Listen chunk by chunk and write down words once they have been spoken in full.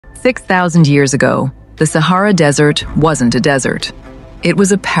6,000 years ago, the Sahara Desert wasn't a desert. It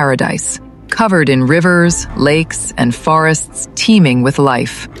was a paradise, covered in rivers, lakes, and forests teeming with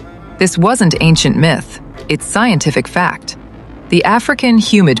life. This wasn't ancient myth, it's scientific fact. The African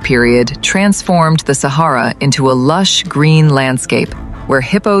Humid Period transformed the Sahara into a lush green landscape where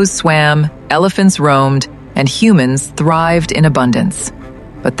hippos swam, elephants roamed, and humans thrived in abundance.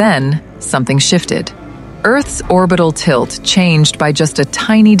 But then, something shifted. Earth's orbital tilt changed by just a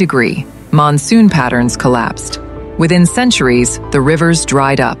tiny degree. Monsoon patterns collapsed. Within centuries, the rivers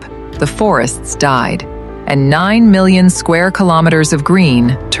dried up, the forests died, and 9 million square kilometers of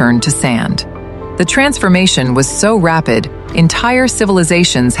green turned to sand. The transformation was so rapid, entire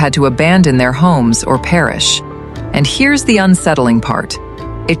civilizations had to abandon their homes or perish. And here's the unsettling part.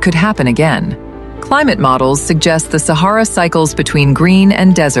 It could happen again. Climate models suggest the Sahara cycles between green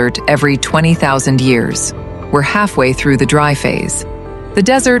and desert every 20,000 years. We're halfway through the dry phase. The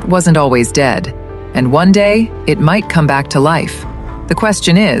desert wasn't always dead, and one day it might come back to life. The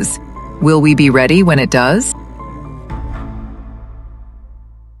question is, will we be ready when it does?